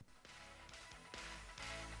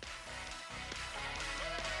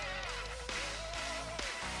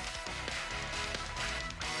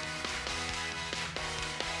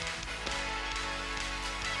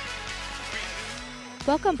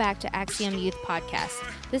Welcome back to Axiom Youth Podcast.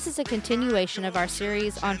 This is a continuation of our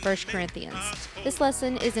series on 1 Corinthians. This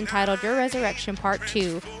lesson is entitled Your Resurrection Part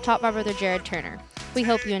 2, taught by Brother Jared Turner. We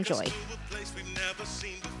hope you enjoy.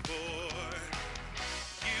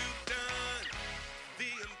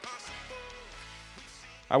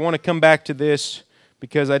 I want to come back to this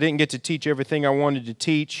because I didn't get to teach everything I wanted to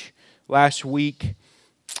teach last week.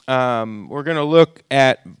 We're going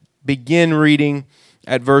to begin reading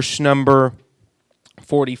at verse number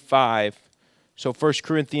 45. So 1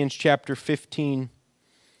 Corinthians chapter 15,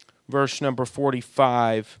 verse number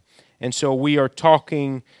 45. And so we are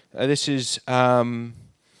talking, this is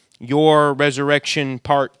your resurrection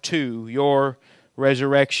part 2. Your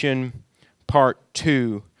resurrection part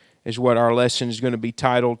 2 is what our lesson is going to be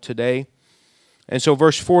titled today. And so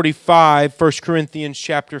verse 45, 1 Corinthians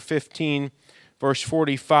chapter 15, verse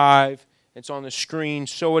 45, it's on the screen.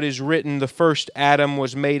 So it is written, the first Adam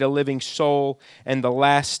was made a living soul, and the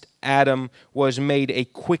last Adam was made a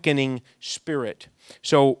quickening spirit.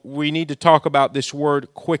 So we need to talk about this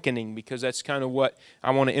word quickening because that's kind of what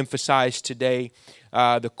I want to emphasize today,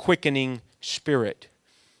 the quickening spirit.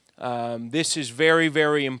 This is very,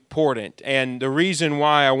 very important. And the reason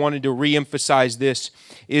why I wanted to reemphasize this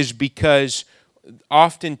is because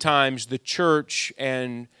oftentimes the church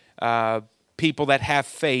and people that have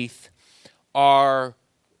faith are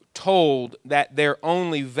told that their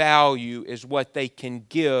only value is what they can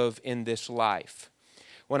give in this life.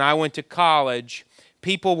 When I went to college,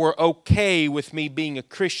 people were okay with me being a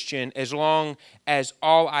Christian as long as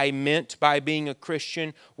all I meant by being a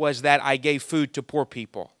Christian was that I gave food to poor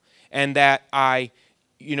people and that I,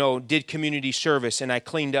 did community service and I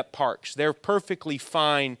cleaned up parks. They're perfectly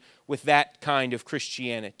fine with that kind of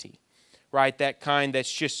Christianity, right? That kind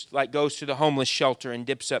that's just like goes to the homeless shelter and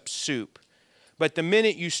dips up soup. But the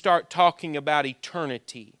minute you start talking about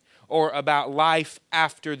eternity or about life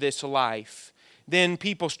after this life, then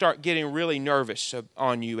people start getting really nervous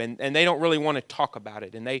on you and they don't really want to talk about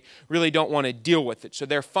it and they really don't want to deal with it. So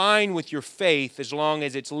they're fine with your faith as long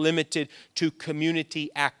as it's limited to community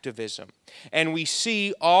activism. And we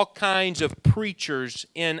see all kinds of preachers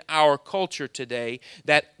in our culture today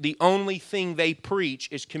that the only thing they preach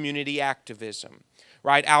is community activism.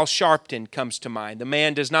 Right? Al Sharpton comes to mind. The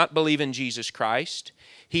man does not believe in Jesus Christ.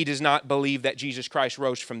 He does not believe that Jesus Christ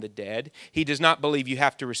rose from the dead. He does not believe you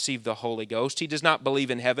have to receive the Holy Ghost. He does not believe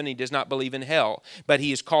in heaven. He does not believe in hell. But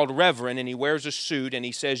he is called Reverend and he wears a suit and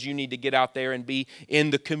he says you need to get out there and be in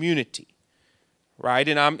the community. Right?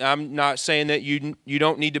 And I'm not saying that you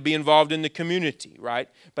don't need to be involved in the community, right?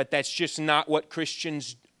 But that's just not what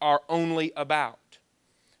Christians are only about.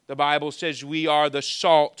 The Bible says we are the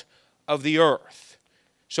salt of the earth.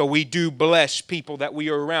 So we do bless people that we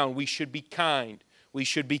are around. We should be kind. We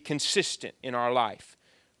should be consistent in our life.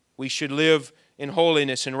 We should live in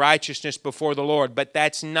holiness and righteousness before the Lord. But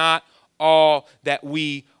that's not all that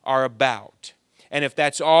we are about. And if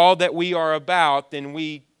that's all that we are about, then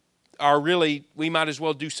we might as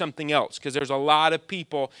well do something else. Because there's a lot of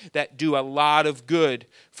people that do a lot of good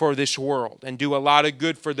for this world and do a lot of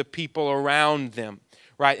good for the people around them.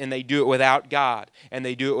 Right, and they do it without God, and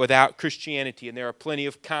they do it without Christianity, and there are plenty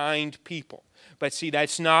of kind people. But see,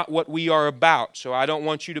 that's not what we are about, so I don't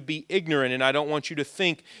want you to be ignorant, and I don't want you to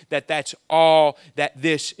think that that's all that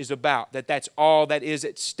this is about, that that's all that is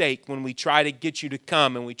at stake when we try to get you to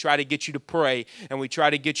come, and we try to get you to pray, and we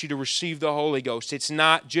try to get you to receive the Holy Ghost. It's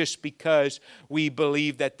not just because we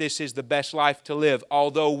believe that this is the best life to live,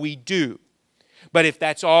 although we do. But if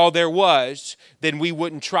that's all there was, then we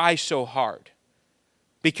wouldn't try so hard.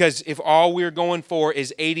 Because if all we're going for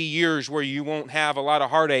is 80 years where you won't have a lot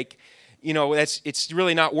of heartache, it's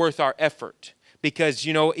really not worth our effort. Because,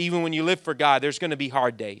 even when you live for God, there's going to be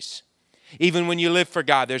hard days. Even when you live for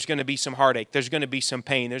God, there's going to be some heartache. There's going to be some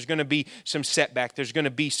pain. There's going to be some setback. There's going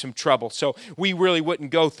to be some trouble. So we really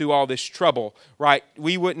wouldn't go through all this trouble, right?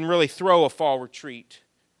 We wouldn't really throw a fall retreat.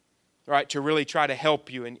 Right, to really try to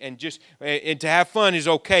help you and to have fun is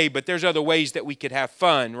okay, but there's other ways that we could have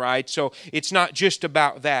fun, right? So it's not just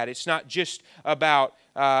about that. It's not just about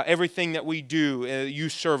everything that we do,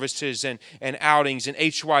 youth services and outings and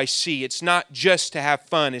HYC. It's not just to have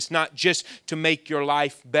fun. It's not just to make your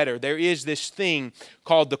life better. There is this thing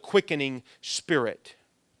called the quickening spirit.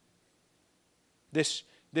 This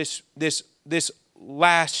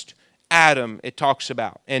last Adam it talks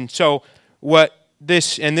about, and so what.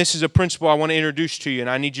 This is a principle I want to introduce to you, and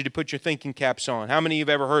I need you to put your thinking caps on. How many of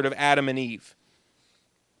you have ever heard of Adam and Eve?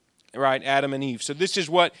 Right, Adam and Eve. So this is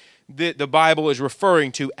what the Bible is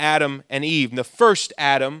referring to, Adam and Eve. And the first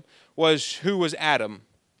Adam who was Adam?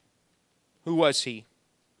 Who was he?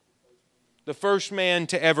 the first man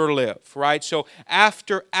to ever live, right? So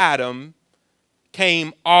after Adam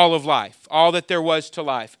came all of life. All that there was to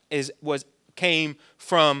life came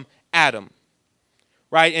from Adam.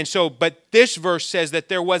 Right? And so, but this verse says that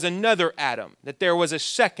there was another Adam, that there was a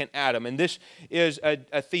second Adam. And this is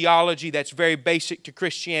a theology that's very basic to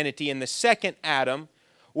Christianity. And the second Adam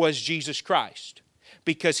was Jesus Christ,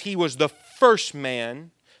 because he was the first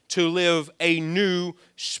man to live a new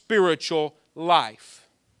spiritual life.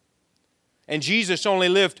 And Jesus only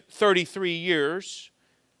lived 33 years.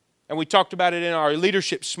 And we talked about it in our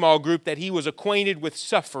leadership small group, that he was acquainted with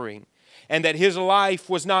suffering and that his life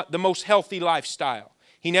was not the most healthy lifestyle.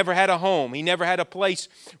 He never had a home. He never had a place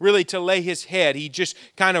really to lay his head. He just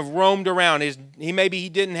kind of roamed around. Maybe he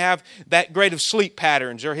didn't have that great of sleep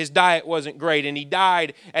patterns, or his diet wasn't great, and he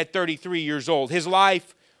died at 33 years old. His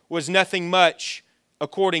life was nothing much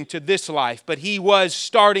according to this life, but he was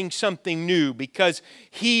starting something new because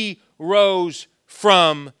he rose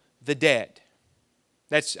from the dead.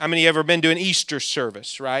 How many have ever been to an Easter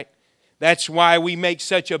service, right? That's why we make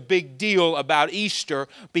such a big deal about Easter,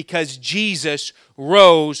 because Jesus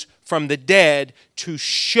rose from the dead to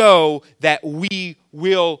show that we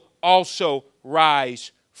will also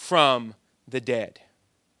rise from the dead.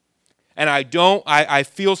 And I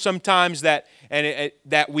feel sometimes that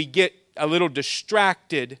we get a little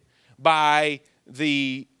distracted by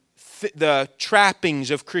the trappings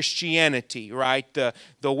of Christianity, right?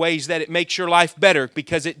 The ways that it makes your life better,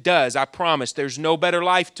 because it does. I promise there's no better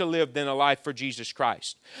life to live than a life for Jesus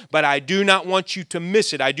Christ. But I do not want you to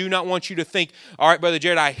miss it. I do not want you to think, all right, Brother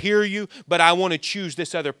Jared, I hear you, but I want to choose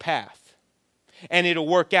this other path. And it'll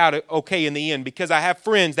work out okay in the end, because I have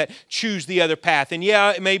friends that choose the other path. And yeah,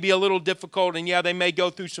 it may be a little difficult, and yeah, they may go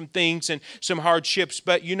through some things and some hardships,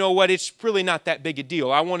 but you know what? It's really not that big a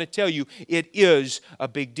deal. I want to tell you, it is a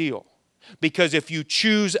big deal. Because if you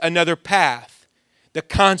choose another path, the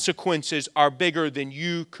consequences are bigger than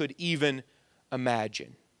you could even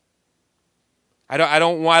imagine. I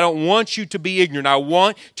don't want you to be ignorant. I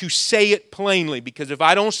want to say it plainly, because if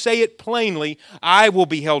I don't say it plainly, I will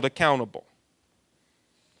be held accountable.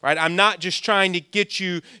 Right? I'm not just trying to get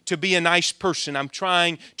you to be a nice person. I'm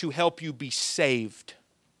trying to help you be saved.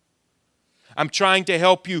 I'm trying to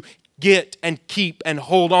help you get and keep and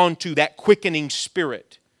hold on to that quickening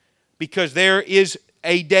spirit. Because there is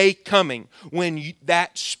a day coming when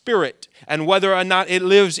that spirit, and whether or not it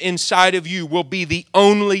lives inside of you, will be the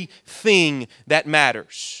only thing that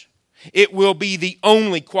matters. It will be the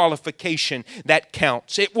only qualification that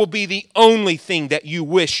counts. It will be the only thing that you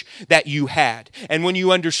wish that you had. And when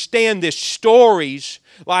you understand this, stories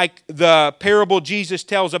like the parable Jesus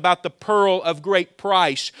tells about the pearl of great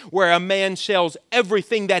price, where a man sells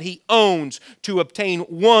everything that he owns to obtain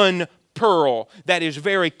one pearl that is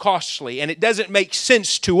very costly, and it doesn't make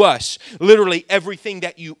sense to us. Literally everything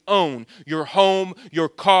that you own, your home, your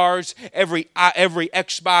cars, every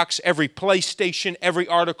Xbox, every PlayStation, every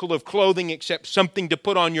article of clothing except something to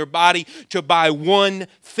put on your body, to buy one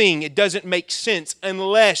thing. It doesn't make sense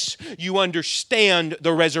unless you understand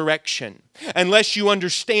the resurrection. Unless you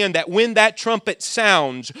understand that when that trumpet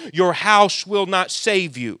sounds, your house will not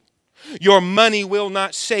save you. Your money will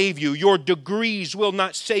not save you. Your degrees will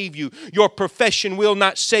not save you. Your profession will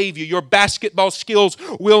not save you. Your basketball skills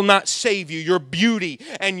will not save you. Your beauty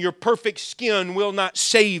and your perfect skin will not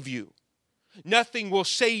save you. Nothing will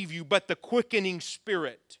save you but the quickening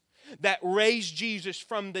spirit that raised Jesus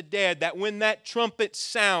from the dead, that when that trumpet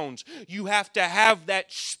sounds, you have to have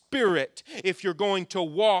that spirit if you're going to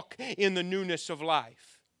walk in the newness of life.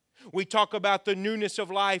 We talk about the newness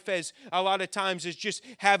of life as a lot of times as just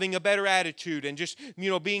having a better attitude and just,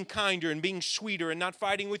 being kinder and being sweeter and not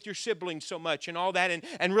fighting with your siblings so much and all that.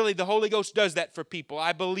 And really the Holy Ghost does that for people.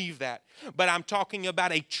 I believe that. But I'm talking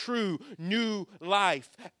about a true new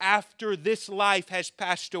life after this life has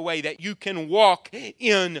passed away, that you can walk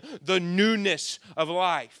in the newness of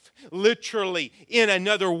life. Literally in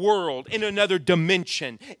another world, in another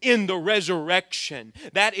dimension, in the resurrection.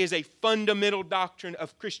 That is a fundamental doctrine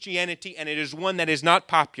of Christianity, and it is one that is not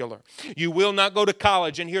popular. You will not go to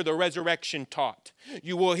college and hear the resurrection taught.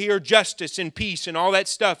 You will hear justice and peace and all that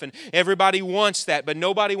stuff, and everybody wants that, but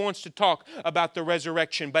nobody wants to talk about the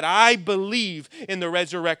resurrection. But I believe in the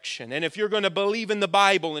resurrection, and if you're going to believe in the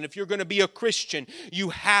Bible, and if you're going to be a Christian, you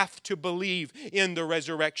have to believe in the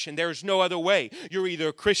resurrection. There's no other way. You're either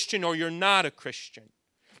a Christian or you're not a Christian.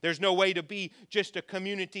 There's no way to be just a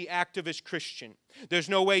community activist Christian. There's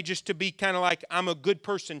no way just to be kind of like, I'm a good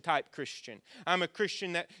person type Christian. I'm a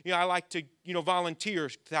Christian that, I like to, volunteer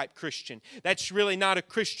type Christian. That's really not a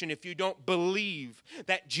Christian if you don't believe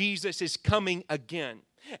that Jesus is coming again.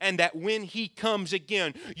 And that when He comes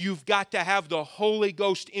again, you've got to have the Holy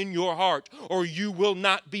Ghost in your heart, or you will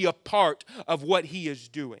not be a part of what He is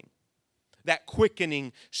doing. That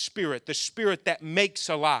quickening Spirit, the Spirit that makes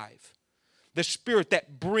alive, the Spirit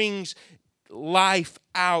that brings life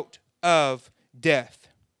out of death.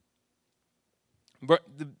 But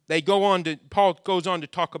Paul goes on to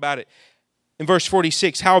talk about it in verse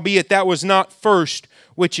 46. Howbeit that was not first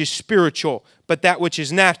which is spiritual, but that which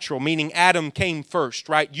is natural, meaning Adam came first,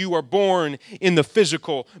 right? You are born in the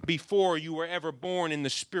physical before you were ever born in the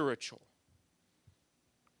spiritual.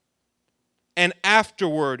 And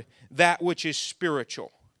afterward, that which is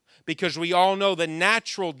spiritual. Because we all know the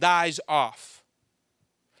natural dies off,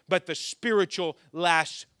 but the spiritual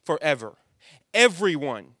lasts forever.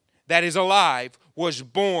 Everyone that is alive was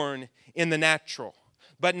born in the natural.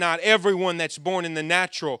 But not everyone that's born in the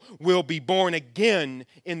natural will be born again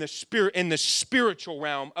in the spiritual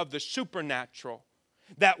realm of the supernatural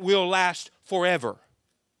that will last forever.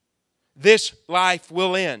 This life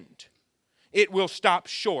will end. It will stop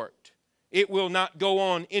short. It will not go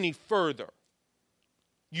on any further.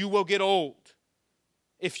 You will get old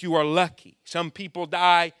if you are lucky. Some people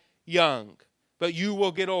die young, but you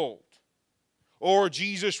will get old. Or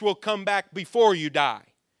Jesus will come back before you die.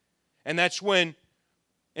 And that's when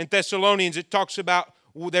in Thessalonians, it talks about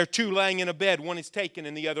there are two laying in a bed. One is taken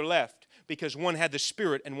and the other left because one had the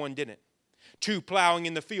Spirit and one didn't. Two plowing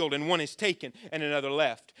in the field and one is taken and another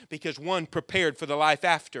left because one prepared for the life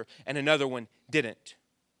after and another one didn't.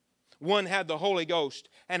 One had the Holy Ghost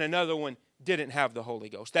and another one didn't have the Holy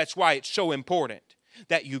Ghost. That's why it's so important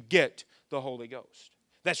that you get the Holy Ghost.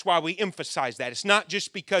 That's why we emphasize that. It's not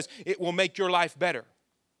just because it will make your life better.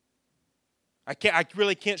 I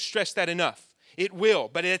really can't stress that enough. It will,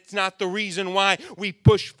 but it's not the reason why we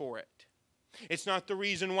push for it. It's not the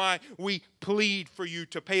reason why we plead for you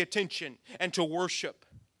to pay attention and to worship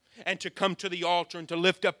and to come to the altar and to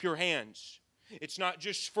lift up your hands. It's not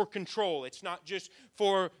just for control. It's not just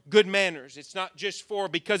for good manners. It's not just for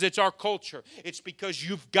because it's our culture. It's because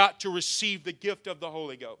you've got to receive the gift of the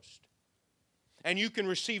Holy Ghost. And you can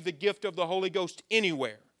receive the gift of the Holy Ghost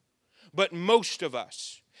anywhere. But most of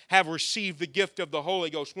us have received the gift of the Holy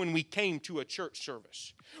Ghost when we came to a church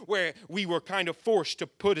service where we were kind of forced to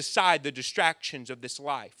put aside the distractions of this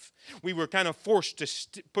life. We were kind of forced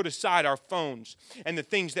to put aside our phones and the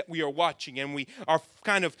things that we are watching, and we are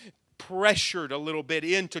kind of pressured a little bit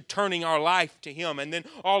into turning our life to Him. And then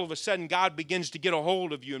all of a sudden God begins to get a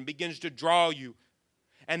hold of you and begins to draw you.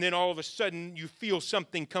 And then all of a sudden you feel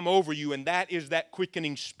something come over you, and that is that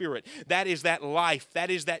quickening Spirit. That is that life. That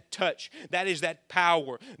is that touch. That is that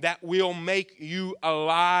power that will make you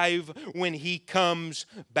alive when He comes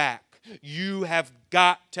back. You have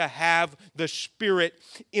got to have the Spirit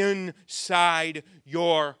inside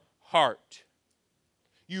your heart.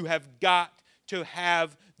 You have got to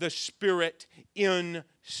have the Spirit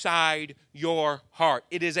inside your heart.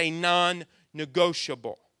 It is a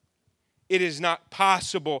non-negotiable. It is not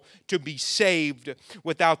possible to be saved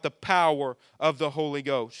without the power of the Holy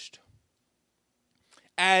Ghost.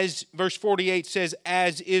 As verse 48 says,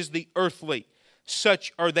 as is the earthly,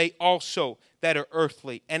 such are they also that are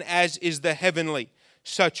earthly. And as is the heavenly,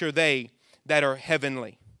 such are they that are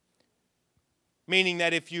heavenly. Meaning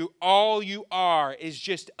that if all you are is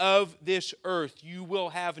just of this earth, you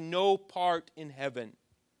will have no part in heaven.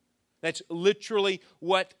 That's literally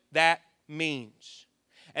what that means.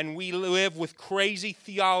 And we live with crazy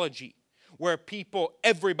theology where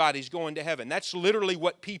everybody's going to heaven. That's literally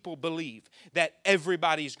what people believe, that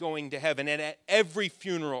everybody's going to heaven. And at every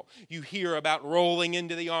funeral, you hear about rolling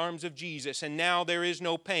into the arms of Jesus, and now there is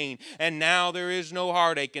no pain, and now there is no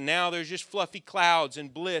heartache, and now there's just fluffy clouds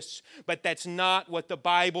and bliss. But that's not what the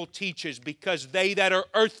Bible teaches, because they that are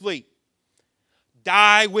earthly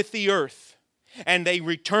die with the earth, and they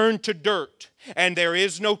return to dirt, and there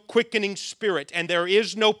is no quickening Spirit, and there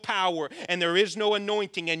is no power, and there is no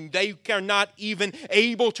anointing, and they are not even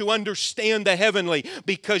able to understand the heavenly,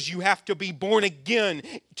 because you have to be born again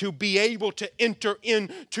to be able to enter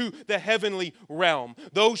into the heavenly realm.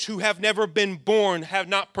 Those who have never been born have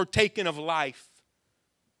not partaken of life.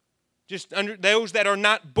 Those that are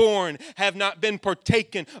not born have not been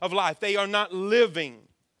partaken of life. They are not living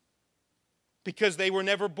because they were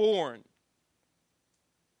never born.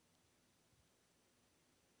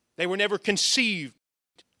 They were never conceived.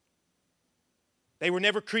 They were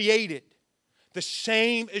never created. The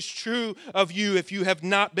same is true of you if you have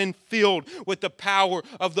not been filled with the power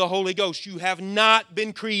of the Holy Ghost. You have not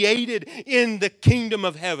been created in the kingdom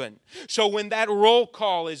of heaven. So when that roll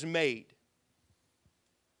call is made,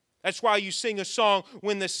 that's why you sing a song,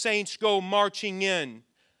 when the saints go marching in.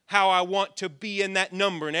 how I want to be in that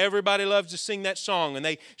number. And everybody loves to sing that song. And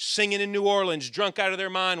they sing it in New Orleans, drunk out of their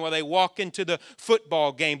mind while they walk into the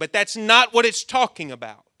football game. But that's not what it's talking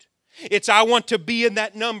about. It's I want to be in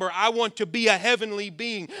that number. I want to be a heavenly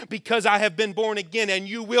being because I have been born again. And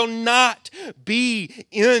you will not be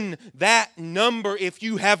in that number if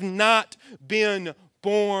you have not been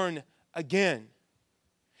born again.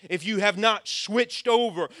 If you have not switched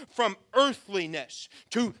over from earthliness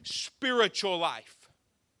to spiritual life.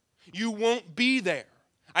 You won't be there.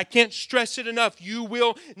 I can't stress it enough. You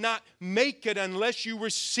will not make it unless you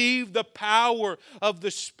receive the power of the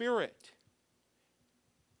Spirit.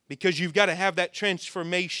 Because you've got to have that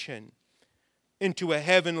transformation into a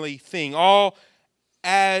heavenly thing.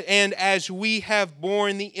 And as we have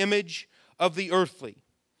borne the image of the earthly,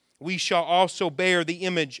 we shall also bear the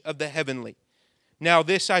image of the heavenly. Now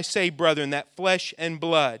this I say, brethren, that flesh and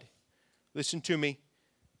blood, listen to me,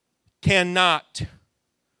 cannot,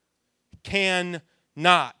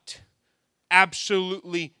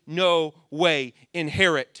 absolutely no way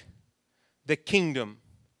inherit the kingdom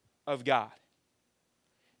of God.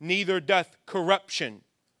 Neither doth corruption,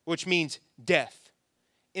 which means death,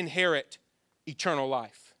 inherit eternal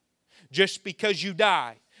life. Just because you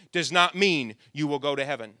die does not mean you will go to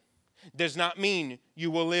heaven. Does not mean you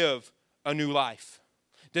will live a new life.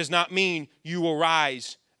 Does not mean you will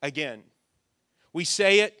rise again. We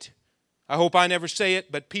say it. I hope I never say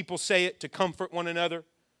it, but people say it to comfort one another.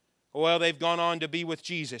 Well, they've gone on to be with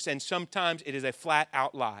Jesus. And sometimes it is a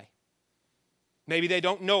flat-out lie. Maybe they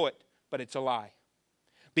don't know it, but it's a lie.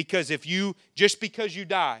 Because just because you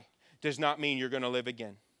die does not mean you're going to live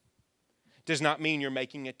again. Does not mean you're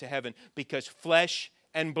making it to heaven. Because flesh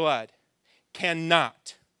and blood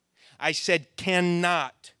cannot, I said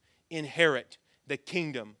cannot inherit the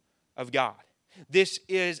kingdom of God. This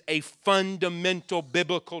is a fundamental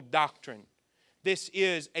biblical doctrine. This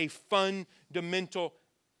is a fundamental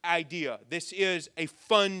idea. This is a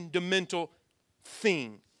fundamental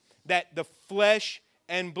thing that the flesh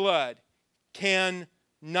and blood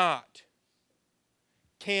cannot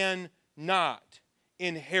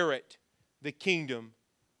inherit the kingdom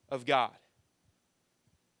of God.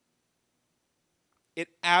 It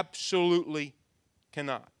absolutely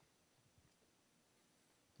cannot.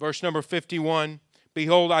 Verse number 51,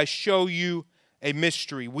 behold, I show you a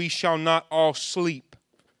mystery. We shall not all sleep,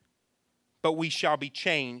 but we shall be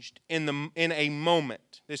changed in a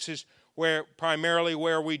moment. This is primarily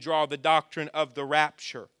where we draw the doctrine of the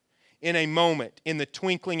rapture. In a moment, in the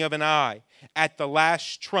twinkling of an eye, at the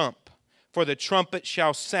last trump. For the trumpet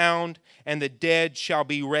shall sound, and the dead shall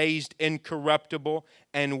be raised incorruptible,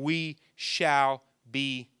 and we shall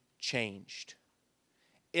be changed.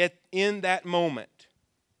 In that moment,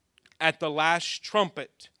 at the last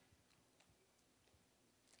trumpet,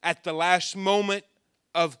 at the last moment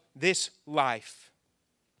of this life,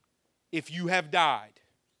 if you have died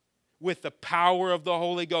with the power of the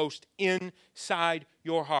Holy Ghost inside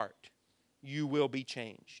your heart, you will be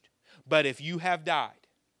changed. But if you have died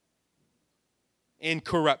in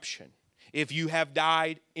corruption, if you have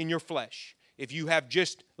died in your flesh, if you have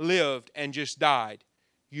just lived and just died,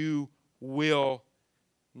 you will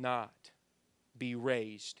not be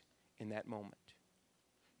raised in that moment.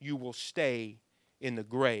 You will stay in the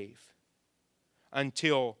grave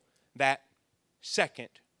until that second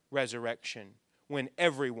resurrection when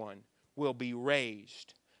everyone will be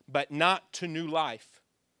raised, but not to new life,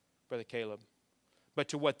 Brother Caleb, but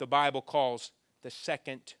to what the Bible calls the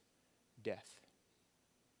second death.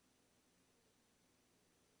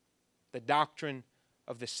 The doctrine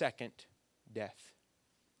of the second death.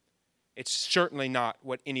 It's certainly not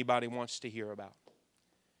what anybody wants to hear about.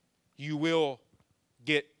 You will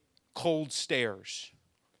get cold stares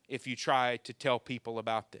if you try to tell people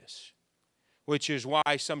about this, which is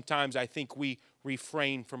why sometimes I think we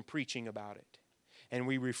refrain from preaching about it. And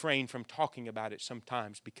we refrain from talking about it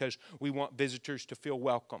sometimes because we want visitors to feel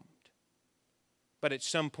welcomed. But at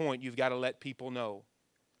some point, you've got to let people know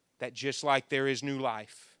that just like there is new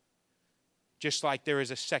life, just like there is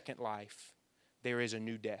a second life, there is a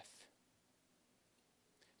new death.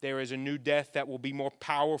 There is a new death that will be more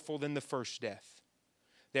powerful than the first death.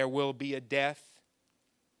 There will be a death,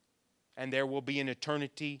 and there will be an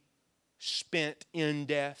eternity spent in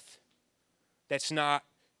death that's not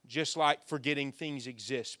just like forgetting things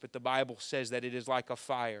exist, but the Bible says that it is like a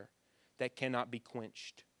fire that cannot be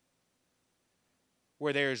quenched,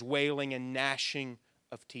 where there is wailing and gnashing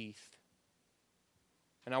of teeth.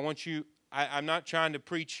 And I want you, I'm not trying to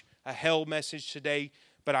preach a hell message today,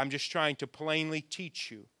 but I'm just trying to plainly teach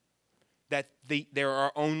you that there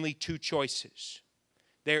are only two choices.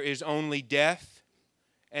 There is only death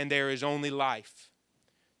and there is only life.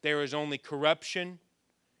 There is only corruption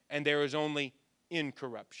and there is only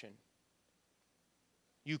incorruption.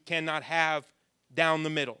 You cannot have down the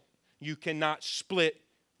middle. You cannot split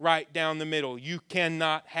right down the middle. You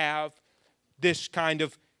cannot have this kind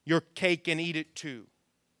of your cake and eat it too.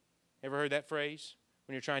 Ever heard that phrase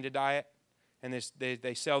when you're trying to diet? And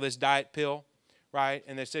they sell this diet pill, right?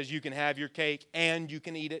 And it says you can have your cake and you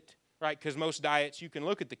can eat it, right? Because most diets, you can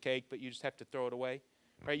look at the cake, but you just have to throw it away,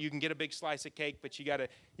 right? You can get a big slice of cake, but you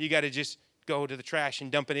gotta just go to the trash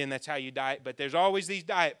and dump it in. That's how you diet. But there's always these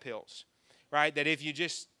diet pills, right? That if you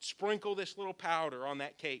just sprinkle this little powder on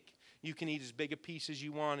that cake, you can eat as big a piece as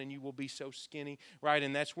you want and you will be so skinny, right?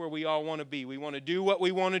 And that's where we all want to be. We want to do what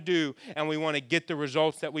we want to do and we want to get the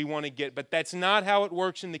results that we want to get. But that's not how it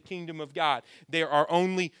works in the kingdom of God. There are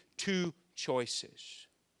only two choices.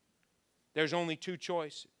 There's only two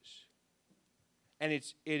choices. And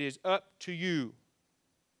it is up to you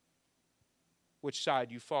which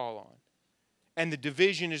side you fall on. And the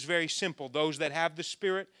division is very simple. Those that have the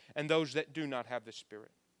Spirit and those that do not have the Spirit.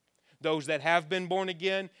 Those that have been born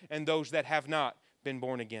again and those that have not been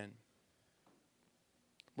born again.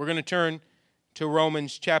 We're going to turn to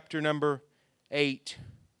Romans chapter number 8.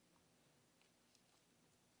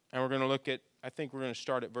 And we're going to look at, I think we're going to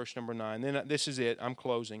start at verse number 9. Then this is it. I'm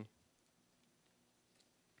closing.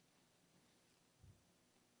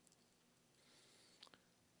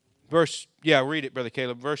 Read it, Brother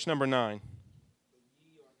Caleb. Verse number 9.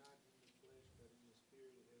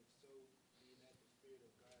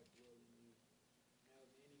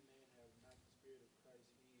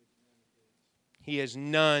 He is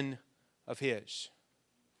none of his.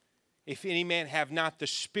 If any man have not the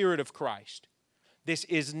Spirit of Christ.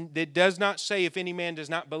 It does not say if any man does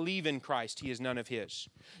not believe in Christ, he is none of his.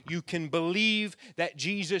 You can believe that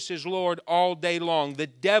Jesus is Lord all day long. The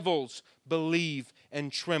devils believe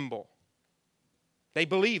and tremble. They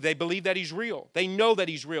believe that he's real. They know that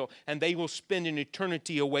he's real. And they will spend an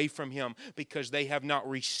eternity away from him because they have not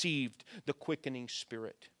received the quickening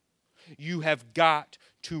Spirit. You have got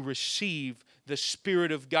to receive the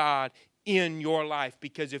Spirit of God in your life,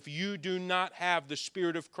 because if you do not have the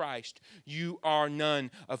Spirit of Christ, you are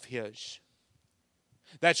none of his.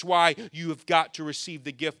 That's why you have got to receive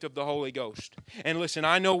the gift of the Holy Ghost. And listen,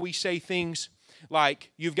 I know we say things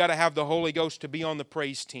like you've got to have the Holy Ghost to be on the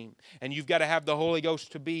praise team, and you've got to have the Holy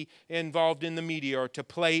Ghost to be involved in the media or to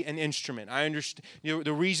play an instrument. I understand.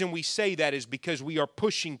 The reason we say that is because we are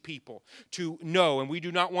pushing people to know, and we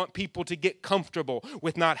do not want people to get comfortable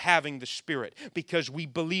with not having the Spirit, because we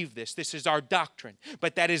believe this. This is our doctrine.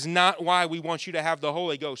 But that is not why we want you to have the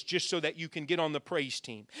Holy Ghost, just so that you can get on the praise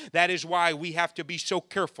team. That is why we have to be so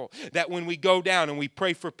careful that when we go down and we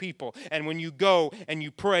pray for people, and when you go and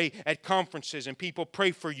you pray at conferences and people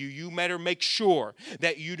pray for you, you better make sure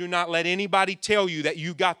that you do not let anybody tell you that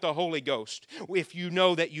you got the Holy Ghost if you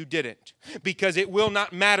know that you didn't. Because it will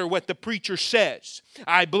not matter what the preacher says.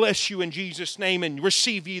 I bless you in Jesus' name and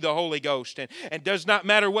receive ye the Holy Ghost. And does not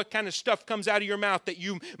matter what kind of stuff comes out of your mouth that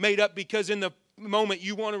you made up because in the moment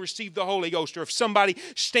you want to receive the Holy Ghost, or if somebody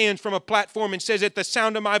stands from a platform and says at the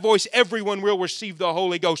sound of my voice everyone will receive the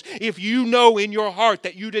Holy Ghost. If you know in your heart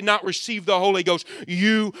that you did not receive the Holy Ghost,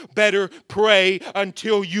 you better pray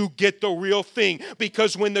until you get the real thing,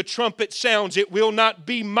 because when the trumpet sounds, it will not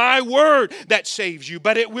be my word that saves you,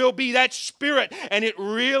 but it will be that Spirit, and it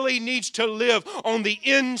really needs to live on the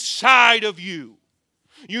inside of you.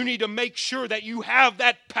 You need to make sure that you have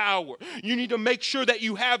that power. You need to make sure that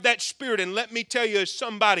you have that Spirit. And let me tell you, as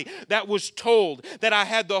somebody that was told that I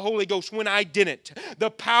had the Holy Ghost when I didn't,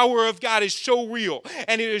 the power of God is so real,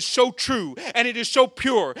 and it is so true, and it is so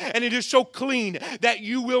pure, and it is so clean that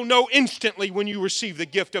you will know instantly when you receive the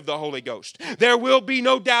gift of the Holy Ghost. There will be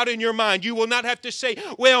no doubt in your mind. You will not have to say,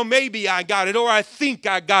 well, maybe I got it, or I think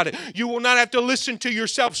I got it. You will not have to listen to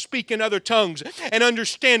yourself speak in other tongues and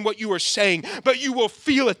understand what you are saying, but you will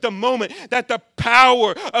feel at the moment that the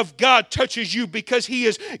power of God touches you, because he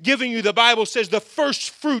is giving you, the Bible says, the first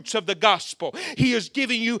fruits of the gospel. He is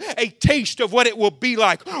giving you a taste of what it will be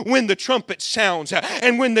like when the trumpet sounds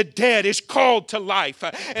and when the dead is called to life,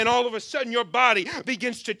 and all of a sudden your body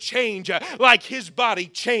begins to change like his body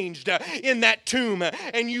changed in that tomb,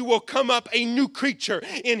 and you will come up a new creature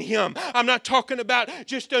in him. I'm not talking about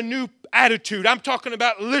just a new attitude. I'm talking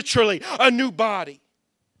about literally a new body.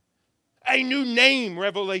 A new name,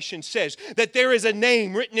 Revelation says, that there is a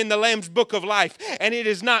name written in the Lamb's Book of Life, and it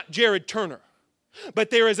is not Jared Turner.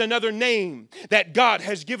 But there is another name that God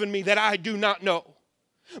has given me that I do not know.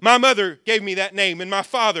 My mother gave me that name, and my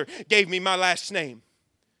father gave me my last name.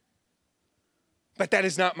 But that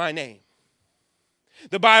is not my name.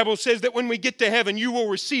 The Bible says that when we get to heaven, you will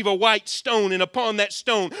receive a white stone, and upon that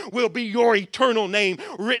stone will be your eternal name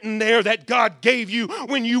written there that God gave you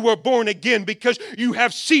when you were born again, because you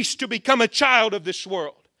have ceased to become a child of this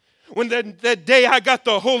world. When the day I got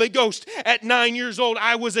the Holy Ghost at 9 years old,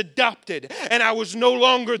 I was adopted, and I was no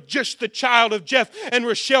longer just the child of Jeff and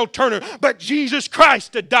Rochelle Turner, but Jesus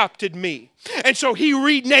Christ adopted me. And so He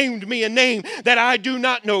renamed me a name that I do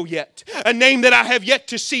not know yet, a name that I have yet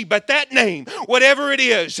to see, but that name, whatever it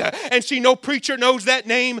is, and see, no preacher knows that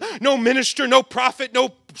name, no minister, no prophet,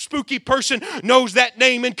 no spooky person knows that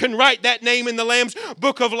name and can write that name in the Lamb's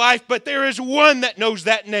Book of Life, but there is one that knows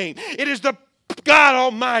that name. It is the God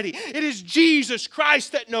Almighty. It is Jesus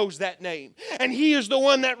Christ that knows that name. And He is the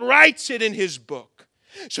one that writes it in His book.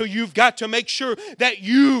 So you've got to make sure that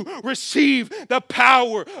you receive the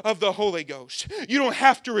power of the Holy Ghost. You don't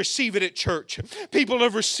have to receive it at church. People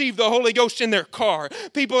have received the Holy Ghost in their car.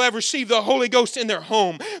 People have received the Holy Ghost in their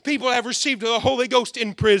home. People have received the Holy Ghost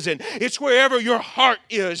in prison. It's wherever your heart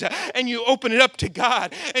is, and you open it up to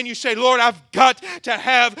God and you say, Lord, I've got to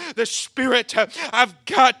have the Spirit. I've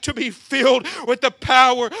got to be filled with the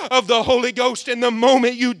power of the Holy Ghost. And the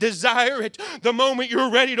moment you desire it, the moment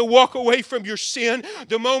you're ready to walk away from your sin,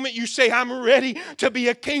 the moment you say, I'm ready to be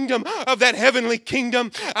a kingdom of that heavenly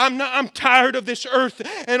kingdom. I'm tired of this earth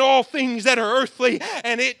and all things that are earthly,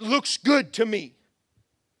 and it looks good to me.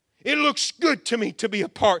 It looks good to me to be a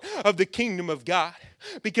part of the kingdom of God,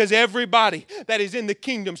 because everybody that is in the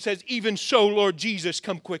kingdom says, even so, Lord Jesus,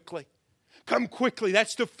 come quickly. Come quickly.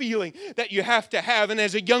 That's the feeling that you have to have. And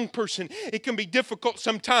as a young person, it can be difficult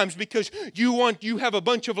sometimes because you have a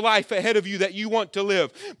bunch of life ahead of you that you want to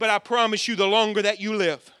live. But I promise you, the longer that you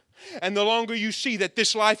live, and the longer you see that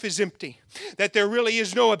this life is empty, that there really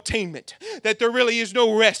is no obtainment, that there really is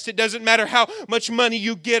no rest. It doesn't matter how much money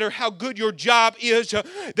you get or how good your job is.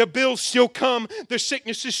 The bills still come. The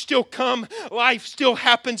sicknesses still come. Life still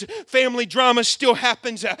happens. Family drama still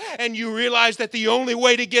happens. And you realize that the only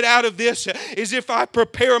way to get out of this is if I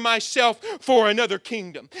prepare myself for another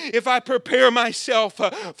kingdom. If I prepare myself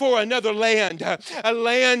for another land. A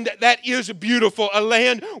land that is beautiful. A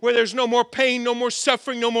land where there's no more pain, no more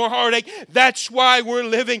suffering, no more heartache. That's why we're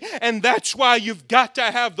living, and that's why you've got to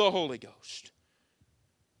have the Holy Ghost.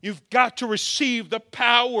 You've got to receive the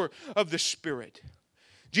power of the Spirit.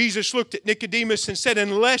 Jesus looked at Nicodemus and said,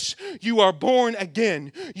 unless you are born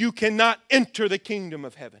again, you cannot enter the kingdom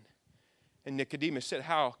of heaven. And Nicodemus said,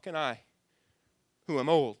 how can I, who am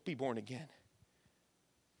old, be born again?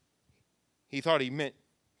 He thought he meant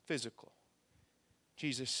physical.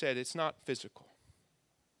 Jesus said, it's not physical,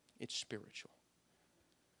 it's spiritual.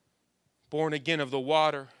 Born again of the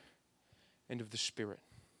water and of the Spirit.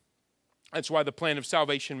 That's why the plan of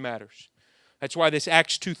salvation matters. That's why this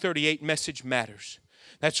Acts 2:38 message matters.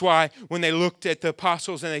 That's why when they looked at the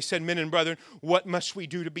apostles and they said, men and brethren, what must we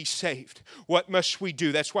do to be saved? What must we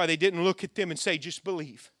do? That's why they didn't look at them and say, just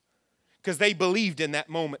believe. Because they believed in that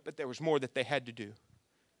moment, but there was more that they had to do.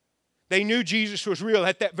 They knew Jesus was real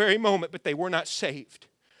at that very moment, but they were not saved.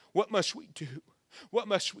 What must we do? What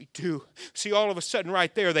must we do? See, all of a sudden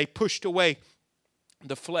right there, they pushed away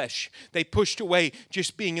the flesh. They pushed away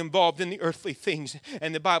just being involved in the earthly things.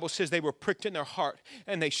 And the Bible says they were pricked in their heart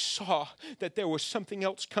and they saw that there was something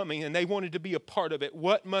else coming and they wanted to be a part of it.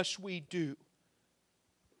 What must we do?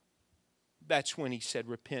 That's when He said,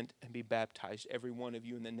 repent and be baptized, every one of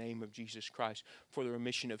you, in the name of Jesus Christ for the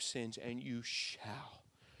remission of sins, and you shall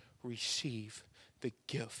receive the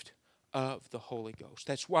gift of the Holy Ghost.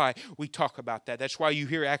 That's why we talk about that. That's why you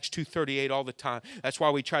hear Acts 2:38 all the time. That's why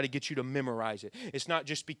we try to get you to memorize it. It's not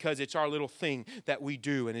just because it's our little thing that we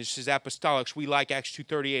do, and it's as apostolics, we like Acts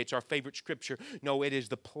 2:38. It's our favorite scripture. No, it is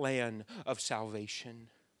the plan of salvation.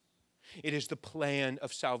 It is the plan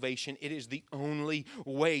of salvation. It is the only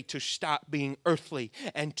way to stop being earthly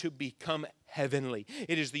and to become heavenly.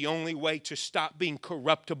 It is the only way to stop being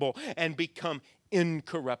corruptible and become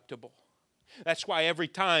incorruptible. That's why every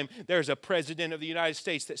time there's a president of the United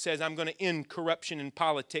States that says, I'm going to end corruption in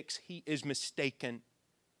politics, he is mistaken.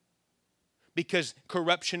 Because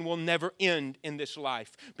corruption will never end in this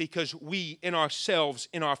life. Because we, in ourselves,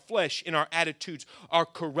 in our flesh, in our attitudes, are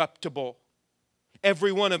corruptible.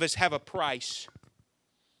 Every one of us have a price.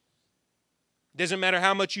 Doesn't matter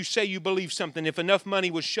how much you say you believe something. If enough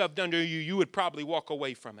money was shoved under you, you would probably walk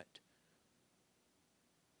away from it.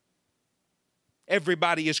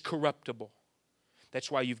 Everybody is corruptible. That's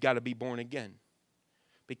why you've got to be born again.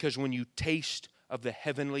 Because when you taste of the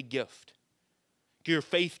heavenly gift, your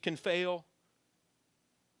faith can fail.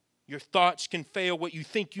 Your thoughts can fail. What you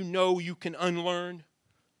think you know, you can unlearn.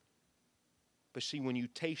 But see, when you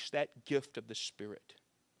taste that gift of the Spirit,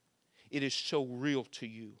 it is so real to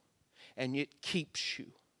you. And it keeps you.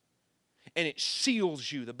 And it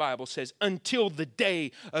seals you, the Bible says, until the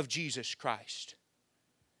day of Jesus Christ.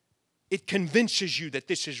 It convinces you that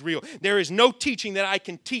this is real. There is no teaching that I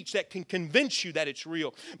can teach that can convince you that it's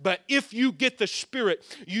real. But if you get the Spirit,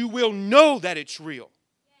 you will know that it's real.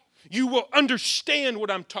 You will understand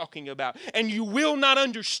what I'm talking about. And you will not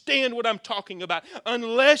understand what I'm talking about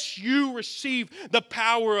unless you receive the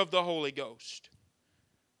power of the Holy Ghost.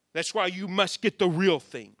 That's why you must get the real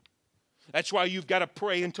thing. That's why you've got to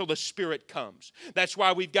pray until the Spirit comes. That's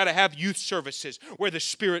why we've got to have youth services where the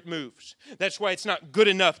Spirit moves. That's why it's not good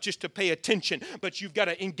enough just to pay attention, but you've got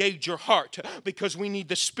to engage your heart because we need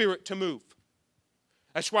the Spirit to move.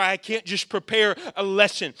 That's why I can't just prepare a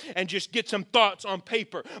lesson and just get some thoughts on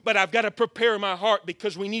paper, but I've got to prepare my heart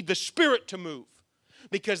because we need the Spirit to move.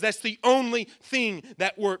 Because that's the only thing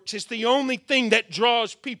that works. It's the only thing that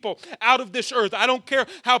draws people out of this earth. I don't care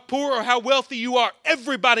how poor or how wealthy you are.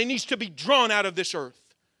 Everybody needs to be drawn out of this earth.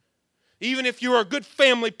 Even if you're a good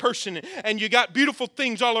family person and you got beautiful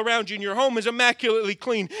things all around you and your home is immaculately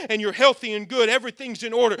clean and you're healthy and good, everything's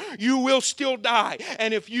in order, you will still die.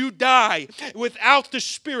 And if you die without the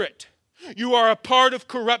Spirit, you are a part of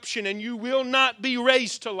corruption and you will not be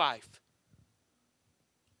raised to life.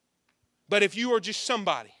 But if you are just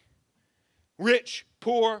somebody, rich,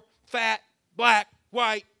 poor, fat, black,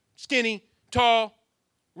 white, skinny, tall,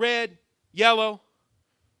 red, yellow,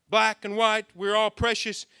 black and white, we're all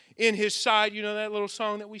precious in His sight. You know that little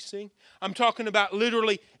song that we sing? I'm talking about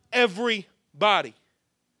literally everybody.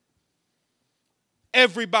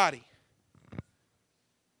 Everybody.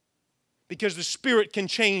 Because the Spirit can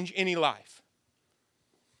change any life.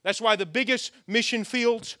 That's why the biggest mission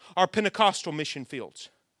fields are Pentecostal mission fields.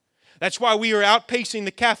 That's why we are outpacing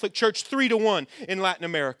the Catholic Church 3-1 in Latin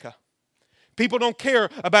America. People don't care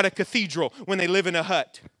about a cathedral when they live in a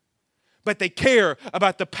hut. But they care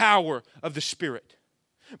about the power of the Spirit.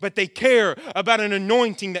 But they care about an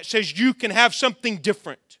anointing that says you can have something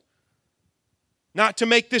different. Not to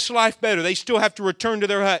make this life better. They still have to return to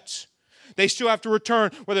their huts. They still have to return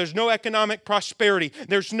where there's no economic prosperity.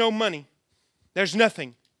 There's no money. There's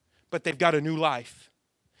nothing. But they've got a new life.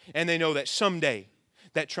 And they know that someday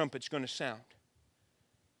that trumpet's going to sound.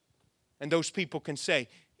 And those people can say,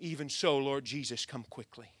 even so, Lord Jesus, come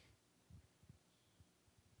quickly.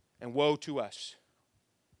 And woe to us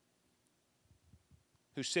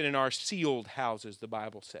who sit in our sealed houses, the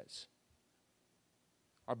Bible says.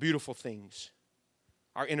 Our beautiful things,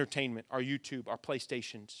 our entertainment, our YouTube, our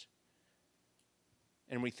PlayStations.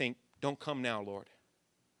 And we think, don't come now, Lord.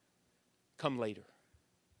 Come later.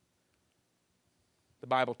 The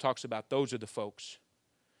Bible talks about those are the folks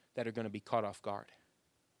that are going to be caught off guard.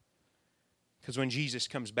 Because when Jesus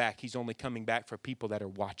comes back, He's only coming back for people that are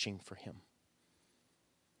watching for Him,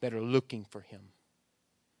 that are looking for Him.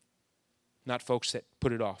 Not folks that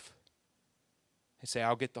put it off. They say,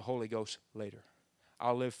 I'll get the Holy Ghost later.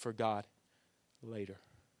 I'll live for God later.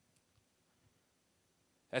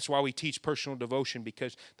 That's why we teach personal devotion,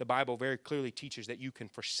 because the Bible very clearly teaches that you can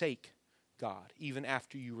forsake God even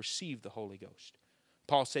after you receive the Holy Ghost.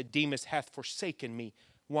 Paul said, Demas hath forsaken me.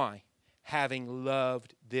 Why? Having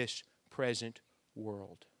loved this present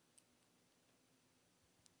world.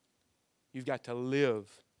 You've got to live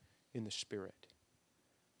in the Spirit.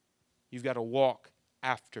 You've got to walk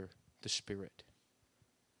after the Spirit.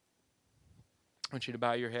 I want you to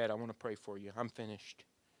bow your head. I want to pray for you. I'm finished.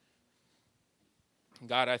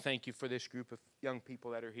 God, I thank you for this group of young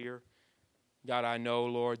people that are here. God, I know,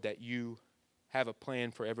 Lord, that you have a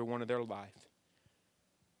plan for every one of their life.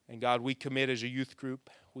 And God, we commit as a youth group,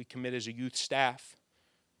 we commit as a youth staff,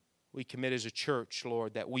 we commit as a church,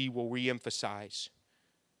 Lord, that we will reemphasize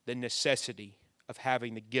the necessity of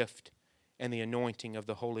having the gift and the anointing of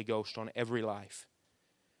the Holy Ghost on every life.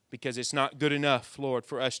 Because it's not good enough, Lord,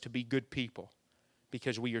 for us to be good people,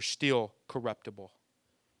 because we are still corruptible.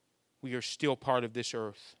 We are still part of this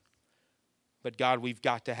earth. But God, we've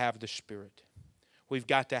got to have the Spirit. We've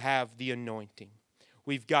got to have the anointing.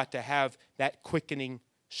 We've got to have that quickening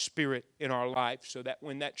Spirit in our life so that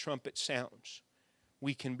when that trumpet sounds,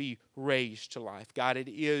 we can be raised to life. God, it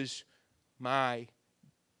is my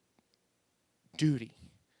duty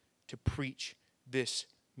to preach this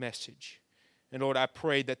message. And Lord, I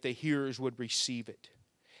pray that the hearers would receive it.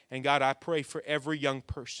 And God, I pray for every young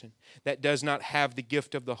person that does not have the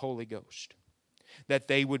gift of the Holy Ghost, that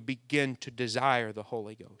they would begin to desire the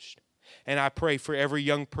Holy Ghost. And I pray for every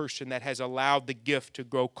young person that has allowed the gift to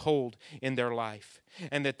grow cold in their life,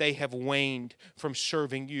 and that they have waned from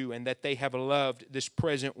serving you, and that they have loved this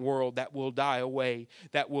present world that will die away,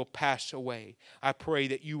 that will pass away. I pray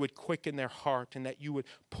that you would quicken their heart, and that you would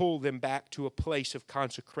pull them back to a place of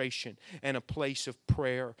consecration, and a place of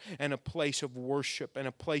prayer, and a place of worship, and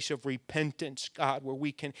a place of repentance, God, where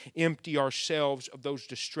we can empty ourselves of those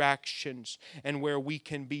distractions, and where we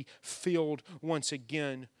can be filled once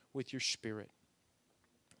again with your Spirit.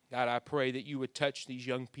 God, I pray that you would touch these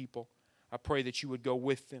young people. I pray that you would go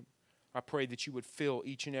with them. I pray that you would fill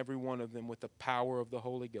each and every one of them with the power of the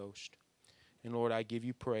Holy Ghost. And Lord, I give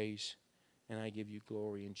you praise and I give you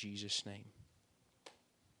glory in Jesus' name.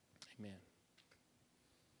 Amen.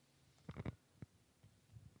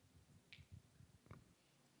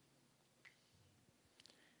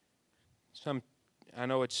 I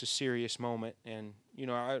know it's a serious moment, and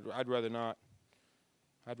I'd rather not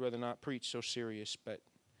preach so serious, but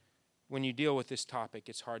when you deal with this topic,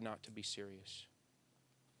 it's hard not to be serious.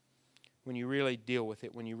 When you really deal with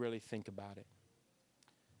it, when you really think about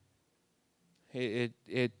it,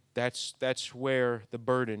 that's where the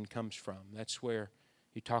burden comes from. That's where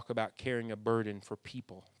you talk about carrying a burden for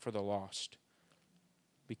people, for the lost.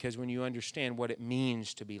 Because when you understand what it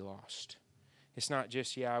means to be lost, it's not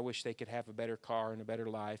just, I wish they could have a better car and a better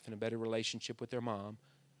life and a better relationship with their mom.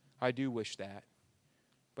 I do wish that.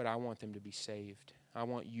 But I want them to be saved. I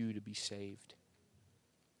want you to be saved.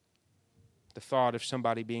 The thought of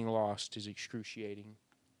somebody being lost is excruciating.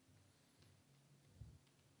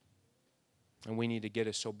 And we need to get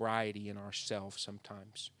a sobriety in ourselves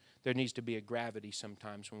sometimes. There needs to be a gravity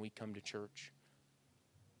sometimes when we come to church.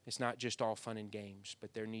 It's not just all fun and games,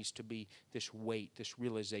 but there needs to be this weight, this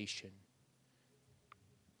realization.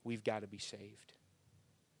 We've got to be saved.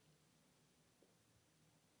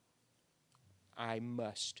 I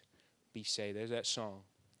must be saved. There's that song.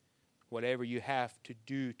 Whatever you have to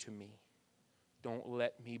do to me, don't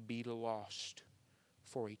let me be lost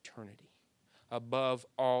for eternity. Above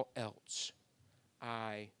all else,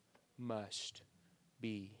 I must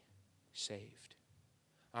be saved.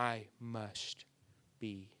 I must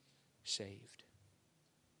be saved.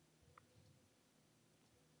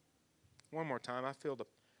 One more time. I feel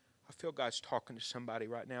God's talking to somebody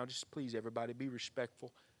right now. Just please, everybody, be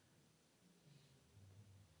respectful.